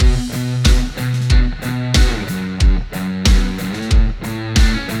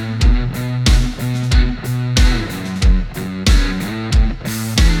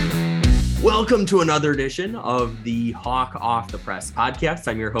Welcome to another edition of the Hawk Off the Press podcast.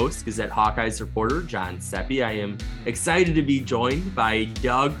 I'm your host, Gazette Hawkeyes reporter John Seppi. I am excited to be joined by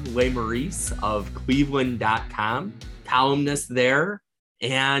Doug Lesmerises of Cleveland.com, columnist there,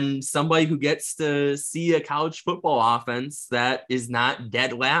 and somebody who gets to see a college football offense that is not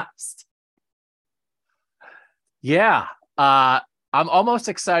dead last. Yeah, I'm almost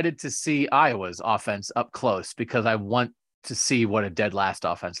excited to see Iowa's offense up close because I want to see what a dead last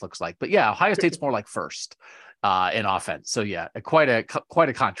offense looks like. But yeah, Ohio State's more like first in offense. So yeah, quite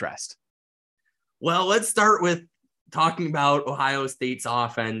a contrast. Well, let's start with talking about Ohio State's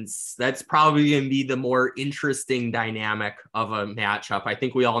offense. That's probably going to be the more interesting dynamic of a matchup. I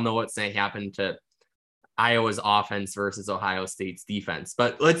think we all know what's going to happen to Iowa's offense versus Ohio State's defense.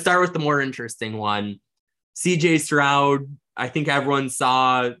 But let's start with the more interesting one. CJ Stroud, I think everyone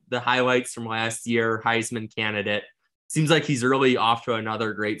saw the highlights from last year, Heisman candidate. Seems like he's really off to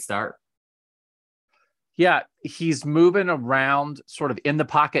another great start. Yeah, he's moving around sort of in the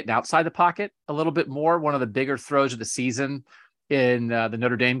pocket and outside the pocket a little bit more. One of the bigger throws of the season in the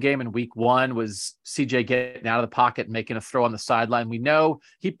Notre Dame game in week 1 was CJ getting out of the pocket and making a throw on the sideline. We know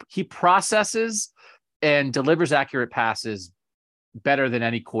he processes and delivers accurate passes better than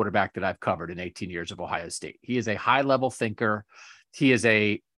any quarterback that I've covered in 18 years of Ohio State. He is a high-level thinker. He is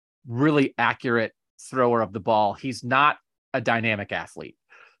a really accurate thrower of the ball. He's not a dynamic athlete.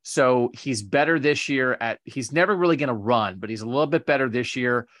 So he's better this year he's never really going to run, but he's a little bit better this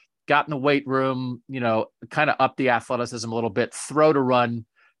year. Got in the weight room, kind of up the athleticism a little bit, throw to run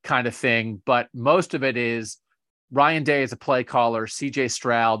kind of thing. But most of it is Ryan Day as a play caller, CJ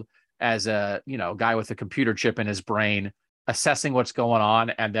Stroud as a, guy with a computer chip in his brain, assessing what's going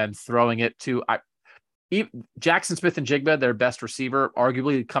on and then throwing it to Jackson Smith-Njigba, their best receiver,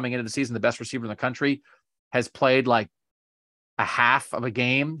 arguably coming into the season, the best receiver in the country, has played like a half of a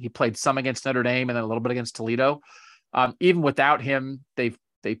game. He played some against Notre Dame and then a little bit against Toledo. Even without him, they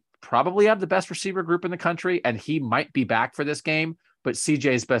probably have the best receiver group in the country, and he might be back for this game. But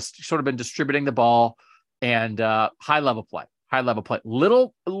CJ's best sort of been distributing the ball and high level play.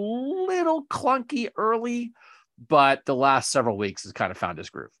 Little clunky early, but the last several weeks has kind of found his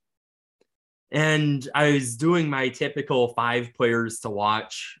groove. And I was doing my typical 5 players to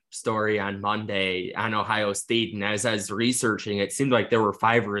watch story on Monday on Ohio State. And as I was researching, it seemed like there were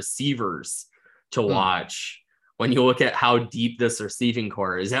 5 receivers to watch. When you look at how deep this receiving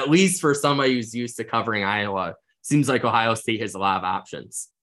core is, at least for somebody who's used to covering Iowa, seems like Ohio State has a lot of options.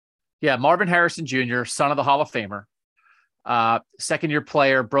 Yeah. Marvin Harrison Jr., son of the Hall of Famer, second-year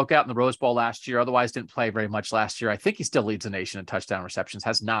player, broke out in the Rose Bowl last year. Otherwise didn't play very much last year. I think he still leads the nation in touchdown receptions,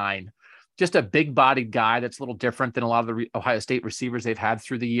 has 9. Just a big-bodied guy that's a little different than a lot of the Ohio State receivers they've had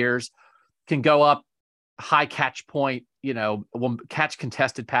through the years. Can go up, high catch point, will catch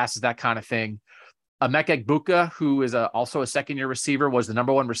contested passes, that kind of thing. Emeka Egbuka, who is also a second-year receiver, was the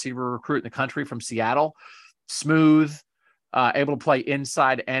number 1 receiver recruit in the country from Seattle. Smooth, able to play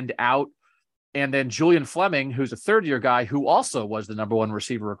inside and out. And then Julian Fleming, who's a third-year guy, who also was the number 1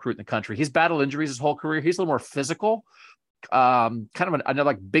 receiver recruit in the country. He's battled injuries his whole career. He's a little more physical. Kind of another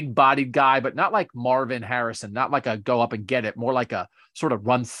like big-bodied guy, but not like Marvin Harrison, not like a go up and get it, more like a sort of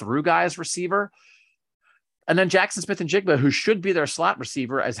run through guy as receiver. And then Jackson Smith-Njigba, who should be their slot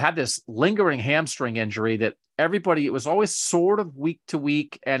receiver, has had this lingering hamstring injury that it was always sort of week to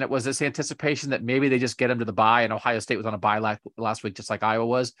week. And it was this anticipation that maybe they just get him to the bye. And Ohio State was on a bye last week, just like Iowa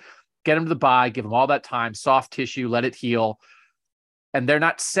was. Get him to the bye, give him all that time, soft tissue, let it heal. And they're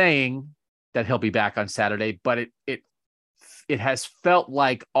not saying that he'll be back on Saturday, but it has felt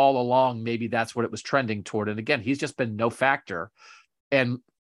like all along, maybe that's what it was trending toward. And again, he's just been no factor. And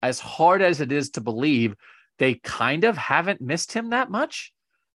as hard as it is to believe, they kind of haven't missed him that much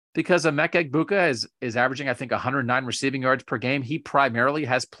because Emeka Egbuka is averaging, I think, 109 receiving yards per game. He primarily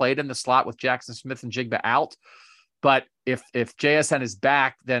has played in the slot with Jackson Smith-Njigba out. But if JSN is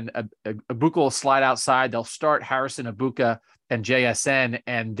back, then Egbuka will slide outside. They'll start Harrison, Egbuka, and JSN,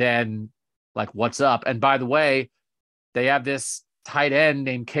 and then like, what's up? And by the way, they have this tight end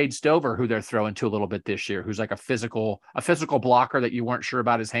named Cade Stover, who they're throwing to a little bit this year, who's like a physical blocker that you weren't sure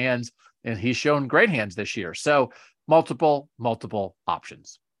about his hands. And he's shown great hands this year. So multiple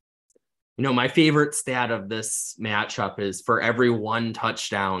options. My favorite stat of this matchup is for every 1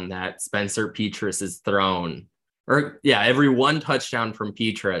 touchdown that Spencer Petras has thrown, every 1 touchdown from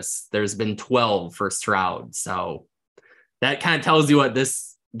Petras, there's been 12 for Stroud. So that kind of tells you what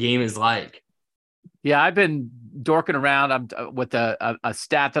this game is like. Yeah, I've been dorking around. I'm with a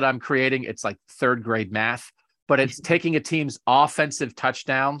stat that I'm creating. It's like 3rd grade math, but it's taking a team's offensive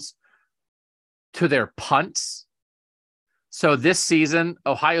touchdowns to their punts So this season,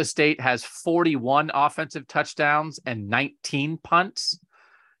 Ohio State has 41 offensive touchdowns and 19 punts,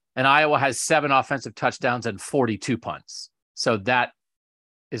 and Iowa has 7 offensive touchdowns and 42 punts. So that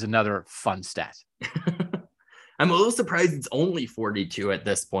is another fun stat. I'm a little surprised it's only 42 at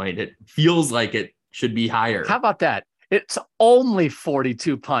this point. It feels like it should be higher. How about that? It's only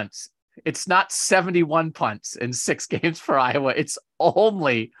 42 punts. It's not 71 punts in 6 games for Iowa. It's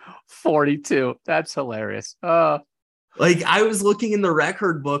only 42. That's hilarious. Like, I was looking in the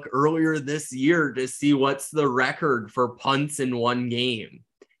record book earlier this year to see what's the record for punts in one game.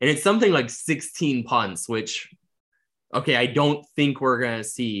 And it's something like 16 punts, which, okay, I don't think we're going to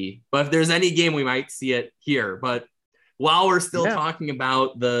see. But if there's any game, we might see it here. But while we're still talking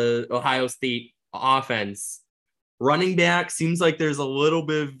about the Ohio State offense, running back seems like there's a little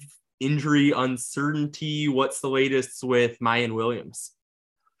bit of injury uncertainty. What's the latest with Mayan Williams?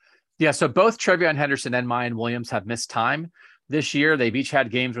 Yeah, so both Trevion Henderson and Mayan Williams have missed time this year. They've each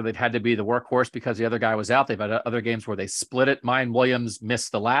had games where they've had to be the workhorse because the other guy was out. They've had other games where they split it. Mayan Williams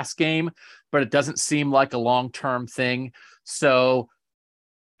missed the last game, but it doesn't seem like a long-term thing. So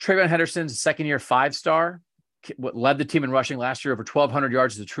Trevion Henderson's a second-year 5-star, led the team in rushing last year, over 1,200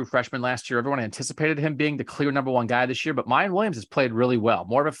 yards as a true freshman last year. Everyone anticipated him being the clear number 1 guy this year, but Mayan Williams has played really well,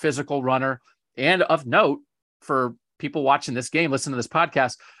 more of a physical runner. And of note, for people watching this game, listen to this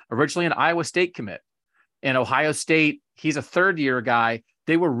podcast, originally an Iowa State commit. In Ohio State, he's a third-year guy.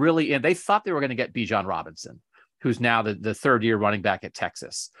 They were really in. They thought they were going to get Bijan Robinson, who's now the third-year running back at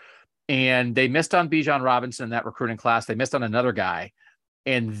Texas. And they missed on Bijan Robinson in that recruiting class. They missed on another guy.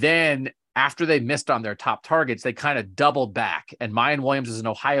 And then after they missed on their top targets, they kind of doubled back. And Mayan Williams is an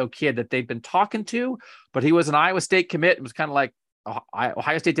Ohio kid that they've been talking to, but he was an Iowa State commit. It was kind of like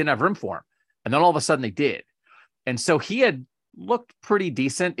Ohio State didn't have room for him. And then all of a sudden they did. And so he had looked pretty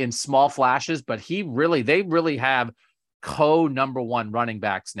decent in small flashes, but they really have number 1 running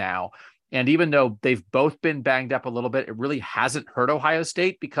backs now. And even though they've both been banged up a little bit, it really hasn't hurt Ohio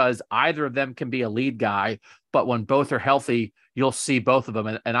State because either of them can be a lead guy, but when both are healthy, you'll see both of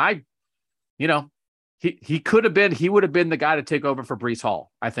them. And he would have been the guy to take over for Breece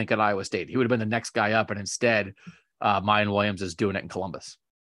Hall, I think, at Iowa State. He would have been the next guy up. And instead, Mayan Williams is doing it in Columbus.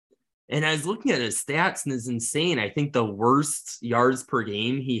 And I was looking at his stats, and it's insane. I think the worst yards per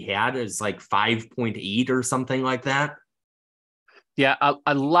game he had is like 5.8 or something like that. Yeah,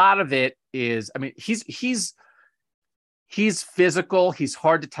 a lot of it is, I mean, he's physical. He's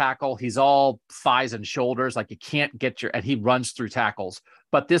hard to tackle. He's all thighs and shoulders. Like, you can't get and he runs through tackles.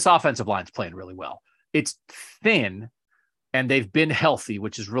 But this offensive line's playing really well. It's thin, and they've been healthy,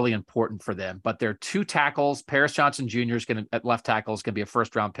 which is really important for them. But their 2 tackles, Paris Johnson Jr. at left tackle is going to be a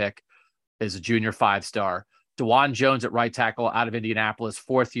first-round pick. Is a junior 5-star. DeJuan Jones at right tackle out of Indianapolis,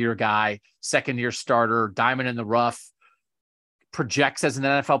 4th-year guy, 2nd-year starter, diamond in the rough, projects as an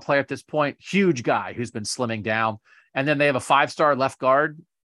NFL player at this point, huge guy who's been slimming down. And then they have a 5-star left guard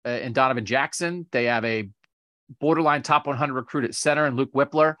in Donovan Jackson. They have a borderline top 100 recruit at center in Luke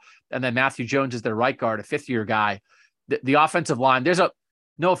Whippler. And then Matthew Jones is their right guard, a 5th-year guy. The offensive line,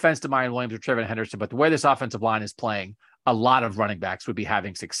 no offense to Mayan Williams or Trevion Henderson, but the way this offensive line is playing, a lot of running backs would be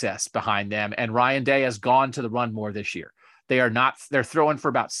having success behind them. And Ryan Day has gone to the run more this year. They're throwing for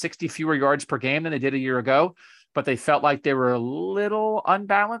about 60 fewer yards per game than they did a year ago, but they felt like they were a little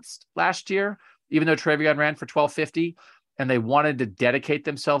unbalanced last year, even though Trevion ran for 1,250, and they wanted to dedicate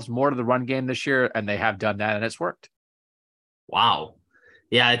themselves more to the run game this year. And they have done that, and it's worked. Wow.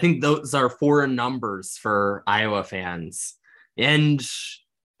 Yeah. I think those are foreign numbers for Iowa fans. And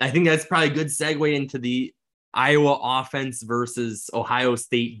I think that's probably a good segue into the Iowa offense versus Ohio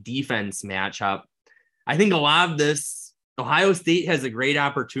State defense matchup. I think a lot of this, Ohio State has a great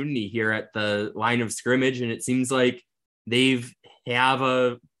opportunity here at the line of scrimmage, and it seems like have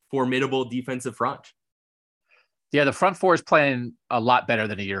a formidable defensive front. Yeah, the front 4 is playing a lot better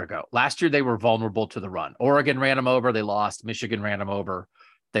than a year ago. Last year, they were vulnerable to the run. Oregon ran them over, they lost. Michigan ran them over,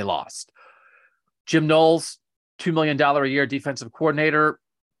 they lost. Jim Knowles, $2 million a year defensive coordinator,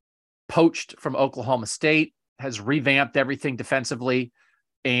 poached from Oklahoma State, has revamped everything defensively,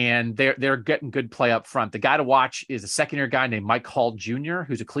 and they're getting good play up front. The guy to watch is a 2nd-year guy named Mike Hall Jr.,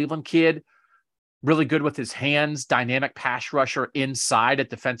 who's a Cleveland kid, really good with his hands, dynamic pass rusher inside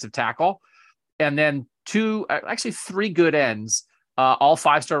at defensive tackle. And then 3 good ends, all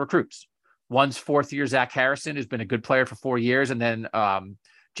 5-star recruits. One's 4th-year Zach Harrison, who's been a good player for 4 years. And then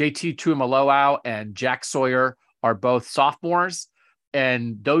JT Tuimoloau and Jack Sawyer are both sophomores.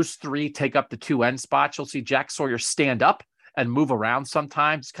 And those 3 take up the 2 end spots. You'll see Jack Sawyer stand up and move around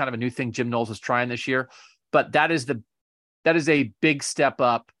sometimes. It's kind of a new thing Jim Knowles is trying this year. But that is a big step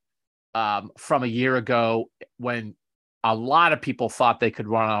up from a year ago when a lot of people thought they could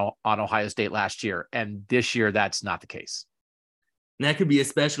run on Ohio State last year. And this year, that's not the case. And that could be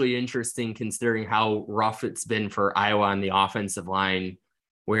especially interesting considering how rough it's been for Iowa on the offensive line,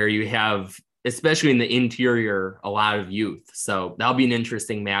 where you have, especially in the interior, a lot of youth. So that'll be an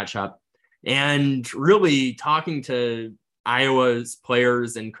interesting matchup. And really talking to Iowa's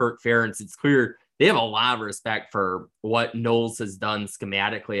players and Kirk Ferentz, it's clear they have a lot of respect for what Knowles has done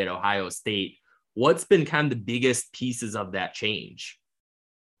schematically at Ohio State. What's been kind of the biggest pieces of that change?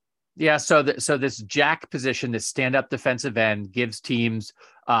 Yeah, so this jack position, this stand-up defensive end, gives teams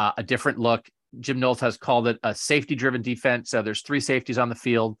a different look. Jim Knowles has called it a safety-driven defense. So there's 3 safeties on the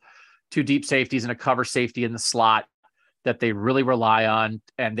field, 2 deep safeties and a cover safety in the slot that they really rely on.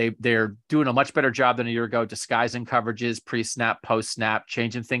 And they're doing a much better job than a year ago, disguising coverages, pre-snap, post-snap,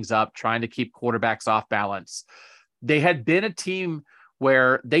 changing things up, trying to keep quarterbacks off balance. They had been a team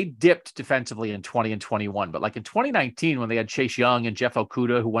where they dipped defensively in 20 and 21. But like in 2019, when they had Chase Young and Jeff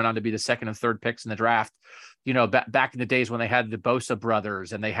Okudah, who went on to be the 2nd and 3rd picks in the draft, back in the days when they had the Bosa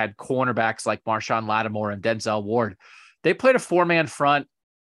brothers and they had cornerbacks like Marshawn Lattimore and Denzel Ward, they played a 4-man front,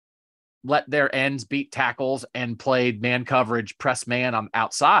 let their ends beat tackles, and played man coverage, press man on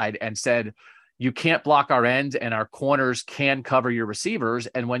outside, and said, you can't block our ends and our corners can cover your receivers.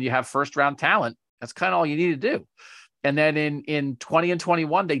 And when you have first-round talent, that's kind of all you need to do. And then in 20 and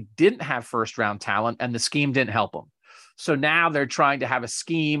 21, they didn't have first round talent and the scheme didn't help them. So now they're trying to have a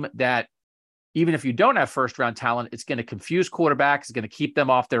scheme that even if you don't have first round talent, it's going to confuse quarterbacks, it's going to keep them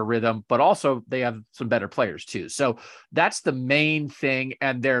off their rhythm, but also they have some better players too. So that's the main thing.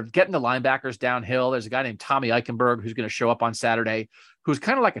 And they're getting the linebackers downhill. There's a guy named Tommy Eichenberg who's going to show up on Saturday, who's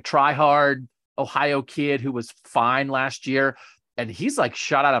kind of like a try-hard Ohio kid who was fine last year. And he's like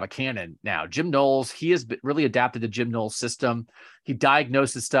shot out of a cannon now. Jim Knowles, he has really adapted to Jim Knowles' system. He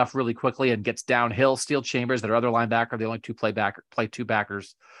diagnoses stuff really quickly and gets downhill. Steele Chambers, their other linebacker, the only play 2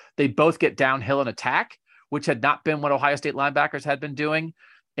 backers. They both get downhill and attack, which had not been what Ohio State linebackers had been doing.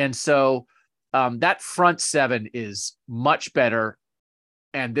 And so that front 7 is much better.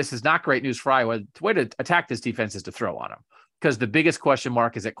 And this is not great news for Iowa. The way to attack this defense is to throw on them, because the biggest question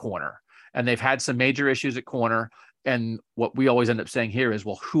mark is at corner. And they've had some major issues at corner. And what we always end up saying here is,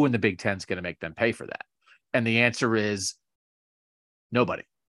 well, who in the Big Ten is going to make them pay for that? And the answer is nobody,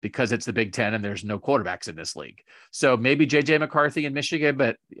 because it's the Big Ten and there's no quarterbacks in this league. So maybe JJ McCarthy in Michigan,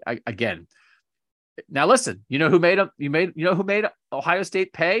 but again, now listen, you know who made Ohio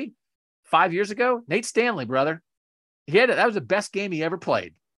State pay 5 years ago? Nate Stanley, brother. That was the best game he ever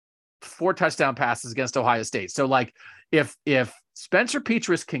played. 4 touchdown passes against Ohio State. So like if Spencer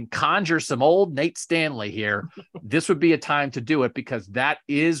Petras can conjure some old Nate Stanley here, this would be a time to do it, because that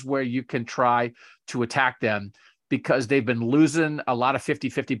is where you can try to attack them, because they've been losing a lot of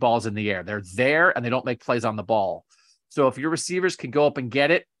 50-50 balls in the air. They're there and they don't make plays on the ball. So if your receivers can go up and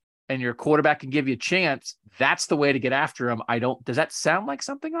get it and your quarterback can give you a chance, that's the way to get after them. Does that sound like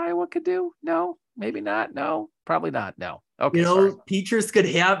something Iowa could do? No, maybe not. No, probably not. No. Okay. Petras could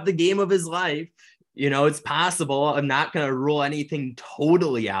have the game of his life. It's possible. I'm not going to rule anything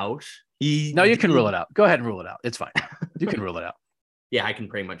totally out. You can rule it out. Go ahead and rule it out. It's fine. You can rule it out. Yeah, I can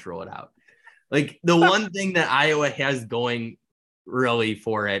pretty much rule it out. Like the one thing that Iowa has going really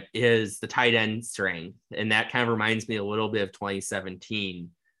for it is the tight end strength. And that kind of reminds me a little bit of 2017,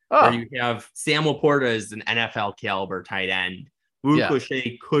 where you have Sam Laporta as an NFL caliber tight end. Luke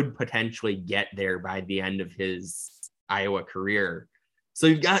Lachey could potentially get there by the end of his Iowa career. So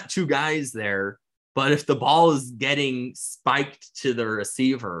you've got 2 guys there. But if the ball is getting spiked to the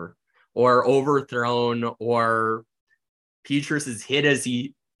receiver or overthrown, or Petras is hit as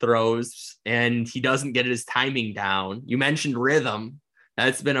he throws and he doesn't get his timing down, you mentioned rhythm.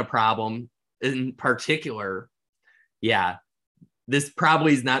 That's been a problem in particular. Yeah, this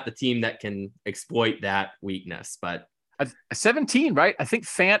probably is not the team that can exploit that weakness, but 17, right? I think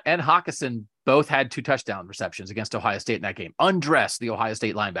Fant and Hawkinson both had 2 touchdown receptions against Ohio State in that game. Undressed the Ohio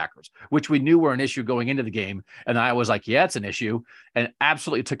State linebackers, which we knew were an issue going into the game. And I was like, yeah, it's an issue, and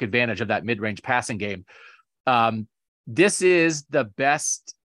absolutely took advantage of that mid-range passing game. This is the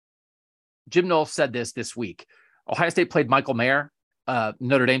best. Jim Knowles said this week. Ohio State played Michael Mayer,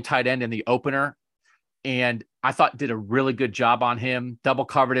 Notre Dame tight end, in the opener, and I thought did a really good job on him. Double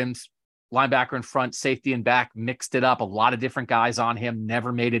covered him, linebacker in front, safety in back, mixed it up. A lot of different guys on him,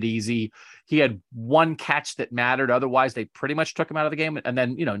 never made it easy. He had 1 catch that mattered. Otherwise, they pretty much took him out of the game. And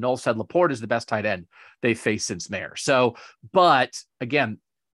then, Knowles said Laporte is the best tight end they faced since Mayer. So, but again,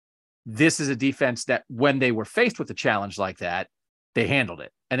 this is a defense that when they were faced with a challenge like that, they handled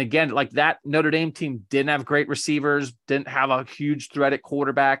it. And again, like that Notre Dame team didn't have great receivers, didn't have a huge threat at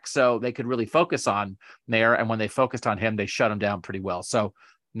quarterback, so they could really focus on Mayer. And when they focused on him, they shut him down pretty well. So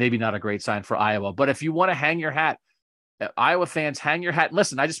maybe not a great sign for Iowa. But if you want to hang your hat, Iowa fans, hang your hat.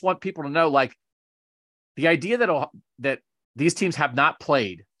 Listen, I just want people to know, like, the idea that these teams have not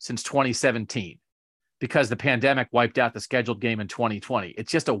played since 2017 because the pandemic wiped out the scheduled game in 2020.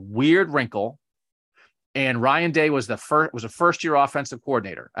 It's just a weird wrinkle. And Ryan Day was a first-year offensive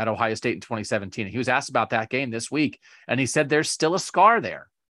coordinator at Ohio State in 2017. He was asked about that game this week, and he said there's still a scar there,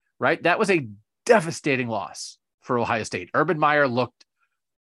 right? That was a devastating loss for Ohio State. Urban Meyer looked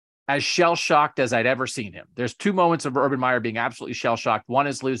as shell-shocked as I'd ever seen him. There's two moments of Urban Meyer being absolutely shell-shocked. One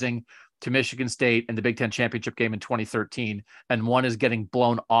is losing to Michigan State in the Big Ten championship game in 2013, and one is getting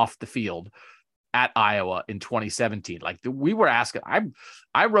blown off the field at Iowa in 2017. Like, we were asking,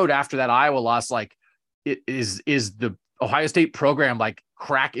 I wrote after that Iowa loss, like, is the Ohio State program like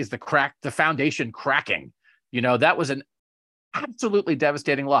the foundation cracking? You know, that was an absolutely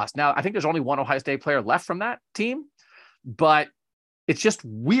devastating loss. Now, I think there's only one Ohio State player left from that team, but it's just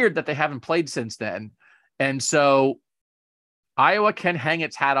weird that they haven't played since then. And so Iowa can hang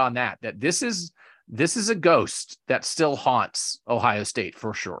its hat on that this is a ghost that still haunts Ohio State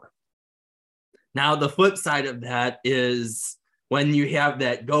for sure. Now, the flip side of that is when you have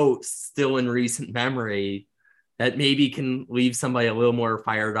that ghost still in recent memory, that maybe can leave somebody a little more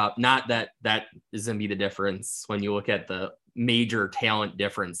fired up. Not that is going to be the difference when you look at the major talent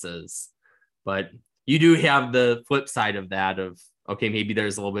differences, but you do have the flip side of that of, okay, maybe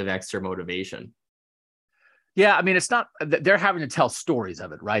there's a little bit of extra motivation. Yeah, I mean, it's not, they're having to tell stories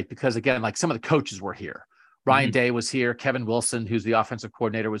of it, right? Because again, like some of the coaches were here. Ryan Day was here. Kevin Wilson, who's the offensive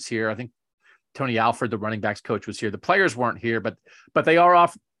coordinator, was here. I think Tony Alford, the running backs coach, was here. The players weren't here, but they are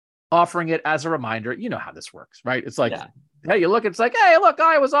offering it as a reminder. You know how this works, right? It's like, hey, you look, it's like, hey, look,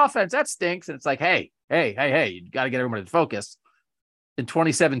 Iowa's offense, that stinks. And it's like, hey, you got to get everybody to focus. In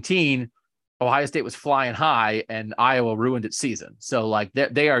 2017, Ohio State was flying high and Iowa ruined its season. So like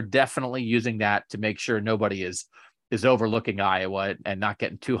they are definitely using that to make sure nobody is overlooking Iowa and not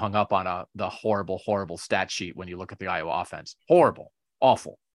getting too hung up on the horrible stat sheet when you look at the Iowa offense. Horrible,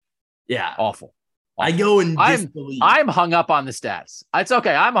 awful. Yeah. Awful. I go in disbelief. I'm hung up on the stats. It's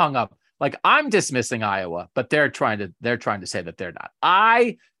okay. I'm hung up. Like, I'm dismissing Iowa, but they're trying to say that they're not.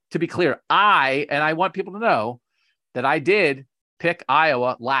 To be clear, and I want people to know that I did pick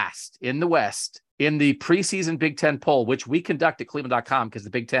Iowa last in the West in the preseason Big Ten poll, which we conduct at Cleveland.com because the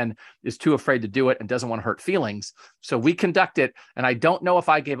Big Ten is too afraid to do it and doesn't want to hurt feelings. So we conduct it. And I don't know if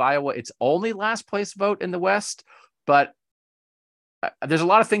I gave Iowa its only last place vote in the West, but there's a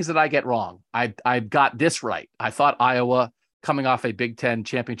lot of things that I get wrong. I got this right. I thought Iowa, coming off a Big Ten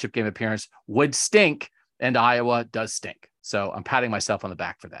championship game appearance, would stink, and Iowa does stink. So I'm patting myself on the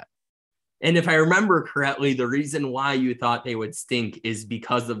back for that. And if I remember correctly, the reason why you thought they would stink is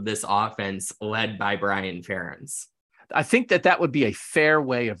because of this offense led by Brian Ferentz. I think that would be a fair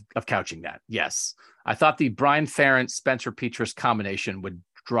way of couching that. Yes. I thought the Brian Ferentz, Spencer Petras combination would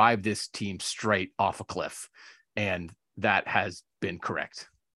drive this team straight off a cliff. And that has been correct.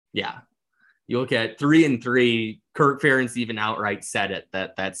 Yeah. You look at 3-3, Kirk Ferentz even outright said it,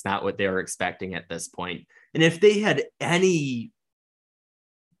 that's not what they were expecting at this point. And if they had any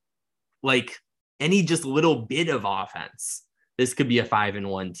just little bit of offense, this could be a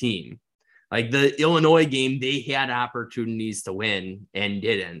 5-1 team. Like the Illinois game, they had opportunities to win and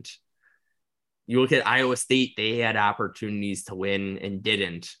didn't. You look at Iowa State, they had opportunities to win and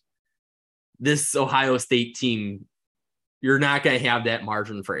didn't. This Ohio State team, you're not going to have that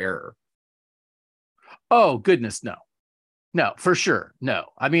margin for error. Oh, goodness, no. No, for sure. No.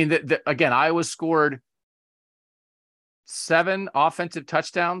 I mean, again, Iowa scored 7 offensive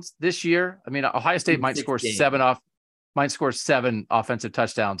touchdowns this year. I mean, Ohio State might score 7 offensive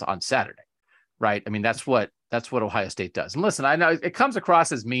touchdowns on Saturday, right? I mean, that's what Ohio State does. And listen, I know it comes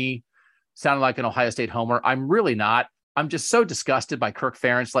across as me sounding like an Ohio State homer. I'm really not. I'm just so disgusted by Kirk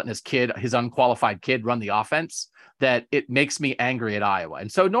Ferentz letting his unqualified kid run the offense that it makes me angry at Iowa. And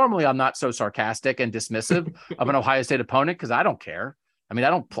so normally I'm not so sarcastic and dismissive of an Ohio State opponent because I don't care. I mean,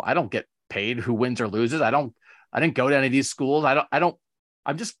 I don't get paid who wins or loses. I didn't go to any of these schools.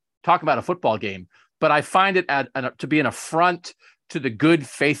 I'm just talking about a football game, but I find it to be an affront to the good,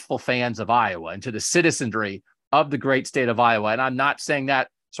 faithful fans of Iowa and to the citizenry of the great state of Iowa. And I'm not saying that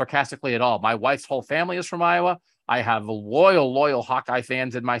sarcastically at all. My wife's whole family is from Iowa. I have loyal Hawkeye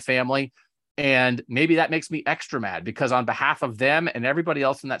fans in my family. And maybe that makes me extra mad because on behalf of them and everybody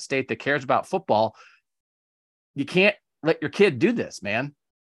else in that state that cares about football, you can't let your kid do this, man.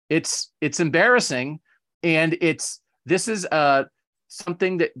 It's embarrassing. And this is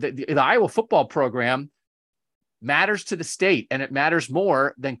something that the Iowa football program matters to the state, and it matters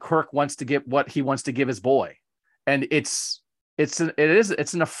more than Kirk wants to give what he wants to give his boy. And it's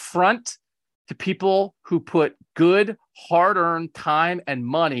an affront to people who put good, hard-earned time and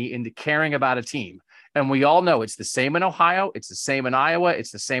money into caring about a team. And we all know it's the same in Ohio, it's the same in Iowa,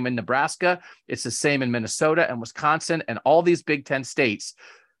 it's the same in Nebraska, it's the same in Minnesota and Wisconsin and all these Big Ten states.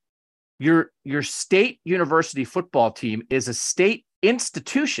 Your state university football team is a state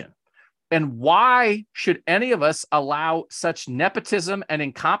institution. And why should any of us allow such nepotism and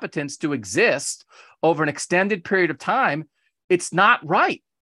incompetence to exist over an extended period of time? It's not right.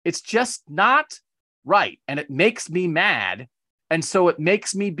 It's just not right. And it makes me mad. And so it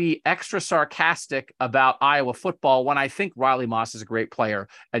makes me be extra sarcastic about Iowa football when I think Riley Moss is a great player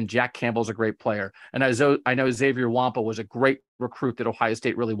and Jack Campbell's a great player. And I know Xavier Wampa was a great recruit that Ohio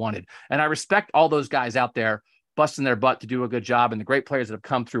State really wanted. And I respect all those guys out there busting their butt to do a good job and the great players that have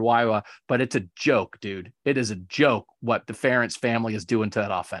come through Iowa, but it's a joke, dude. It is a joke what the Ferentz family is doing to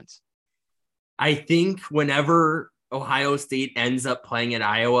that offense. I think whenever Ohio State ends up playing at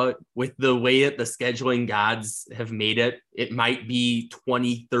Iowa, with the way that the scheduling gods have made it, it might be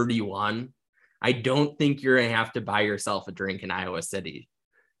 2031. I don't think you're going to have to buy yourself a drink in Iowa City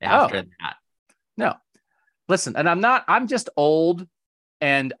after that. No. Listen, and I'm just old,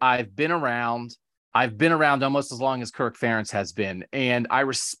 and I've been around almost as long as Kirk Ferentz has been, and I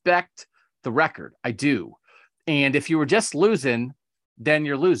respect the record. I do. And if you were just losing, then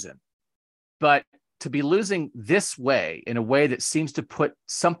you're losing. But to be losing this way, in a way that seems to put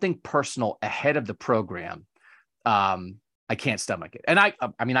something personal ahead of the program, I can't stomach it. And I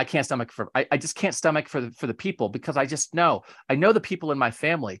can't stomach I just can't stomach for the people, because I know the people in my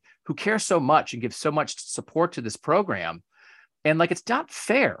family who care so much and give so much support to this program. And like, it's not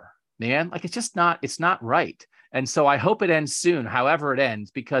fair, man. Like, it's not right. And so I hope it ends soon, however it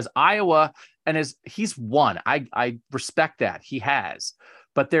ends, because Iowa, and he's won. I respect that. He has,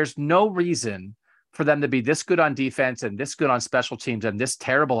 but there's no reason for them to be this good on defense and this good on special teams and this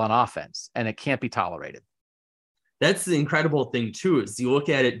terrible on offense. And it can't be tolerated. That's the incredible thing too, is you look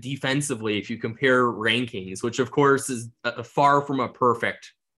at it defensively, if you compare rankings, which of course is far from a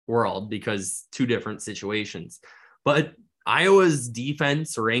perfect world because two different situations, but Iowa's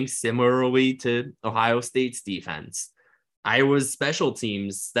defense ranks similarly to Ohio State's defense. Iowa's special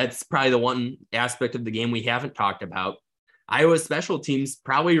teams, that's probably the one aspect of the game we haven't talked about. Iowa's special teams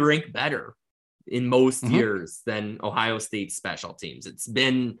probably rank better in most years than Ohio State's special teams. It's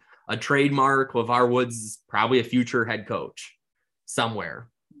been a trademark. LeVar Woods is probably a future head coach somewhere.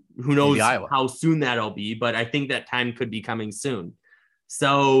 Who knows how soon that'll be, but I think that time could be coming soon.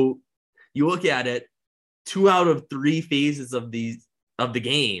 So you look at it, 2 out of 3 phases of the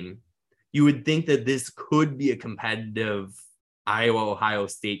game, you would think that this could be a competitive Iowa-Ohio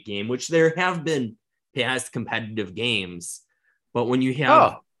State game, which there have been past competitive games. But when you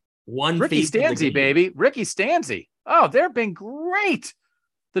have Ricky Stanzi, baby. Ricky Stanzi. Oh, they've been great.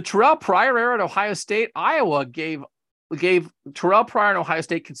 The Terrell Pryor era at Ohio State, Iowa gave Terrell Pryor and Ohio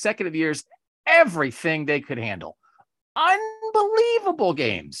State consecutive years everything they could handle. Unbelievable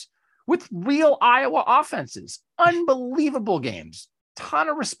games with real Iowa offenses. Unbelievable games. Ton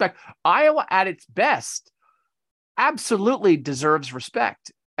of respect. Iowa at its best absolutely deserves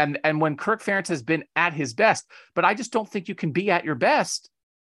respect. And when Kirk Ferentz has been at his best, but I just don't think you can be at your best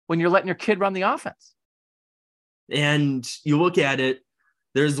when you're letting your kid run the offense. And you look at it,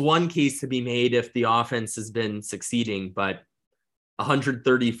 there's one case to be made if the offense has been succeeding, but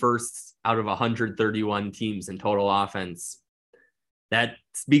 131st out of 131 teams in total offense, that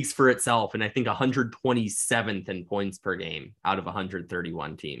speaks for itself. And I think 127th in points per game out of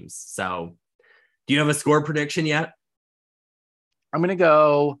 131 teams. So do you have a score prediction yet? I'm going to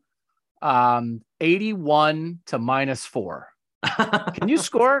go 81 to -4. Can you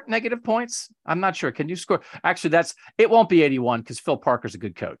score negative points? I'm not sure. Can you score? Actually, it won't be 81 because Phil Parker's a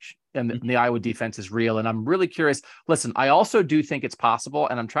good coach and the Iowa defense is real. And I'm really curious. Listen, I also do think it's possible,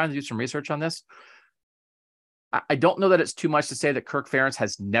 and I'm trying to do some research on this. I don't know that it's too much to say that Kirk Ferentz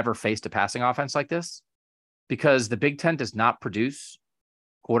has never faced a passing offense like this, because the Big Ten does not produce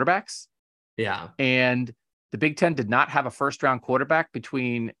quarterbacks. Yeah. And the Big Ten did not have a first-round quarterback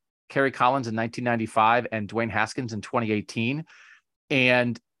between Kerry Collins in 1995 and Dwayne Haskins in 2018.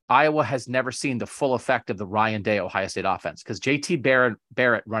 And Iowa has never seen the full effect of the Ryan Day Ohio State offense, because JT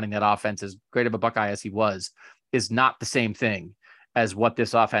Barrett running that offense, as great of a Buckeye as he was, is not the same thing as what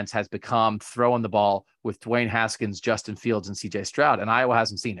this offense has become, throwing the ball with Dwayne Haskins, Justin Fields, and CJ Stroud. And Iowa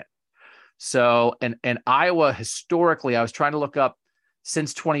hasn't seen it. So, and Iowa historically, I was trying to look up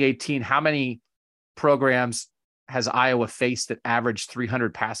since 2018, how many programs has Iowa faced that averaged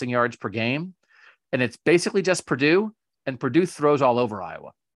 300 passing yards per game? And it's basically just Purdue, and Purdue throws all over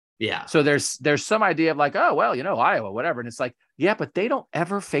Iowa. Yeah. So there's some idea of like, oh, well, Iowa, whatever. And it's like, yeah, but they don't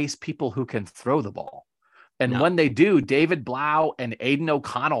ever face people who can throw the ball. And when they do, David Blau and Aiden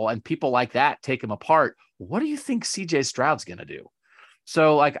O'Connell and people like that take them apart. What do you think CJ Stroud's going to do?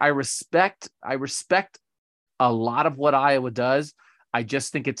 So like, I respect a lot of what Iowa does. I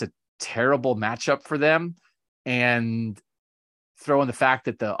just think it's a terrible matchup for them. And throw in the fact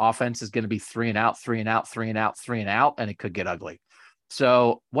that the offense is going to be 3 and out, 3 and out, 3 and out, 3 and out, and it could get ugly.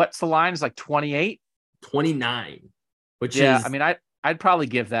 So what's the line? Is like 28, 29, which is, I mean, I'd probably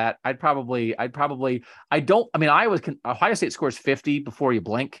give that. Ohio State scores 50 before you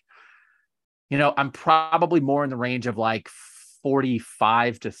blink. I'm probably more in the range of like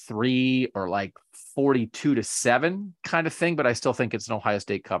 45-3 or like 42-7 kind of thing, but I still think it's an Ohio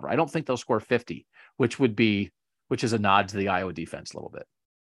State cover. I don't think they'll score 50, which is a nod to the Iowa defense a little bit.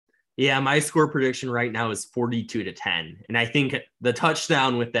 Yeah, my score prediction right now is 42-10. And I think the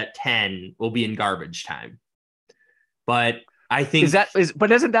touchdown with that 10 will be in garbage time. But I think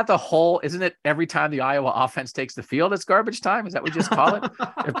but isn't that the whole, isn't it every time the Iowa offense takes the field, it's garbage time? Is that what we just call it?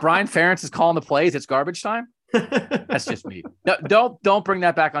 If Brian Ferentz is calling the plays, it's garbage time. That's just me. No, don't bring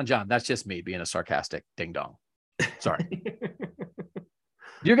that back on John. That's just me being a sarcastic ding dong. Sorry.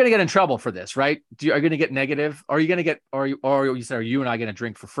 You're going to get in trouble for this, right? Are you going to get negative? Or are you going to get, or you said, are you and I going to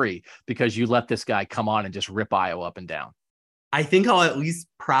drink for free because you let this guy come on and just rip Iowa up and down? I think I'll at least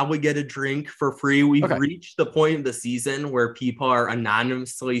probably get a drink for free. We've reached the point of the season where people are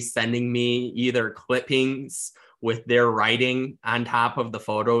anonymously sending me either clippings with their writing on top of the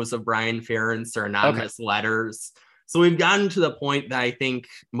photos of Brian Ferentz or anonymous letters. So we've gotten to the point that I think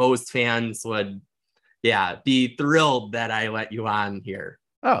most fans would, be thrilled that I let you on here.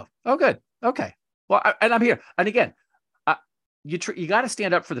 Oh, good. Okay. Well, and I'm here. And again, you got to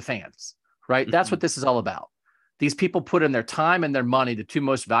stand up for the fans, right? Mm-hmm. That's what this is all about. These people put in their time and their money, the two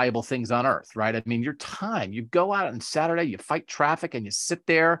most valuable things on earth, right? I mean, your time, you go out on Saturday, you fight traffic and you sit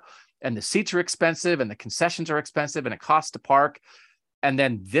there and the seats are expensive and the concessions are expensive and it costs to park. And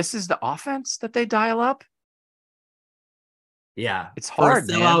then this is the offense that they dial up. Yeah. It's hard,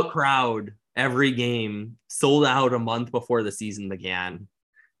 for a sellout crowd every game, sold out a month before the season began.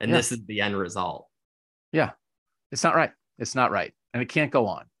 And this is the end result. Yeah. It's not right. It's not right. And it can't go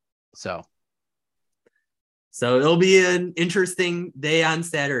on. So it'll be an interesting day on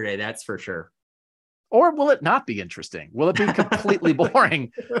Saturday. That's for sure. Or will it not be interesting? Will it be completely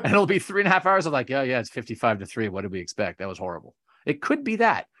boring? And it'll be 3.5 hours of like, it's 55-3. What did we expect? That was horrible. It could be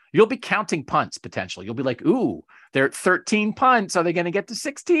that. You'll be counting punts potentially. You'll be like, ooh, they're at 13 punts. Are they going to get to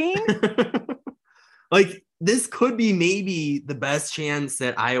 16? Like, this could be maybe the best chance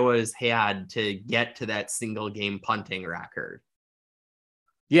that Iowa's had to get to that single game punting record.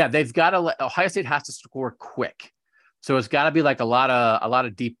 Yeah, they've got to Ohio State has to score quick. So it's got to be like a lot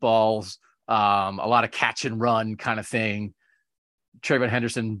of deep balls, a lot of catch and run kind of thing. Trayvon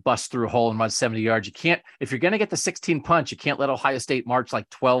Henderson busts through a hole and runs 70 yards. You can't, if you're going to get the 16 punch, you can't let Ohio State march like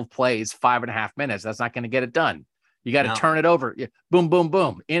 12 plays, 5.5 minutes. That's not going to get it done. You got to turn it over. Boom, boom,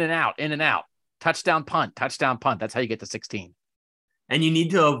 boom, in and out, in and out. Touchdown, punt, touchdown, punt. That's how you get to 16. And you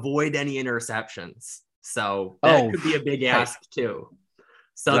need to avoid any interceptions. So that could be a big ask too.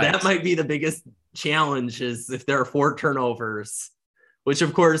 So that might be the biggest challenge is if there are 4 turnovers, which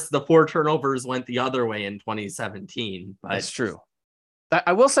of course the 4 turnovers went the other way in 2017. But that's true.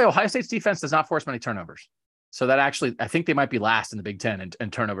 I will say Ohio State's defense does not force many turnovers. So that actually, I think they might be last in the Big Ten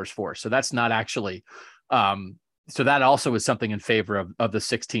in turnovers forced. So that's not actually, so that also is something in favor of the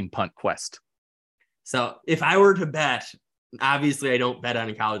 16 punt quest. So if I were to bet, obviously I don't bet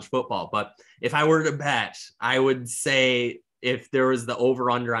on college football, but if I were to bet, I would say if there was the over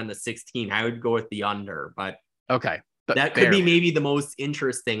under on the 16, I would go with the under, but that could be maybe the most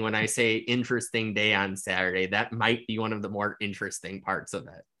interesting. When I say interesting day on Saturday, that might be one of the more interesting parts of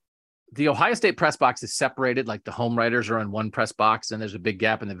it. The Ohio State press box is separated. Like the home writers are in one press box and there's a big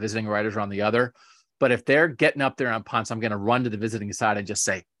gap and the visiting writers are on the other. But if they're getting up there on punts, I'm going to run to the visiting side and just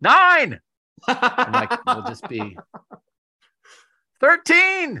say 9. And like, we'll just be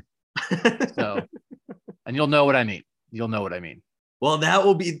 13. So, and you'll know what I mean. You'll know what I mean. Well, that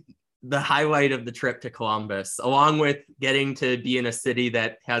will be the highlight of the trip to Columbus, along with getting to be in a city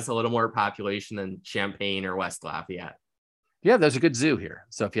that has a little more population than Champaign or West Lafayette. Yeah, there's a good zoo here.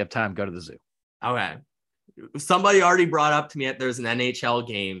 So if you have time, go to the zoo. Okay. Somebody already brought up to me that there's an NHL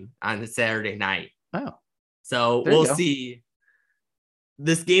game on Saturday night. Oh. So we'll see.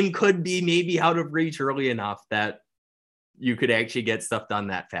 This game could be maybe out of reach early enough that you could actually get stuff done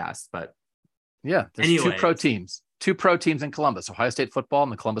that fast, but Yeah, there's Anyways. two pro teams in Columbus: Ohio State football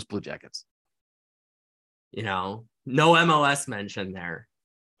and the Columbus Blue Jackets. No MLS mention there.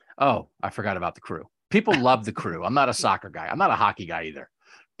 Oh, I forgot about the Crew. People love the Crew. I'm not a soccer guy. I'm not a hockey guy either.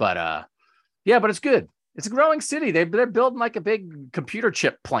 But but it's good. It's a growing city. They're building like a big computer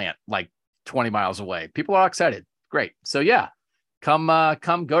chip plant like 20 miles away. People are excited. Great. So yeah, come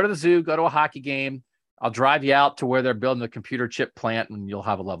go to the zoo, go to a hockey game. I'll drive you out to where they're building the computer chip plant and you'll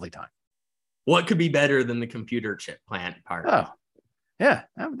have a lovely time. What could be better than the computer chip plant part? Oh, yeah.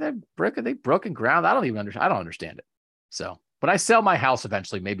 They've broken ground. I don't understand it. So when I sell my house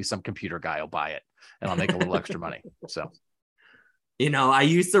eventually, maybe some computer guy will buy it and I'll make a little extra money. So, I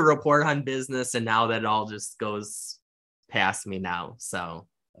used to report on business and now that all just goes past me now. So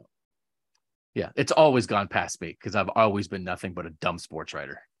yeah, it's always gone past me because I've always been nothing but a dumb sports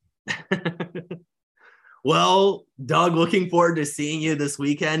writer. Well, Doug, looking forward to seeing you this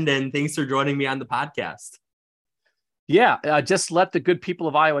weekend and thanks for joining me on the podcast. Yeah, just let the good people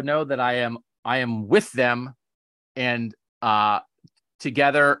of Iowa know that I am with them, and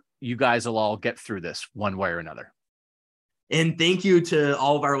together you guys will all get through this one way or another. And thank you to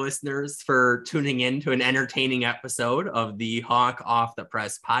all of our listeners for tuning in to an entertaining episode of the Hawk Off the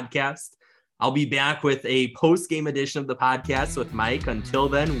Press podcast. I'll be back with a post-game edition of the podcast with Mike. Until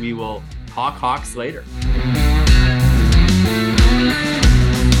then, we will talk Hawks later.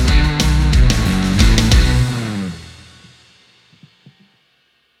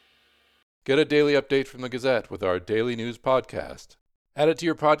 Get a daily update from the Gazette with our daily news podcast. Add it to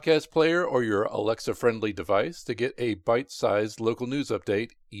your podcast player or your Alexa-friendly device to get a bite-sized local news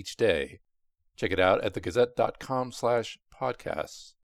update each day. Check it out at thegazette.com/podcasts.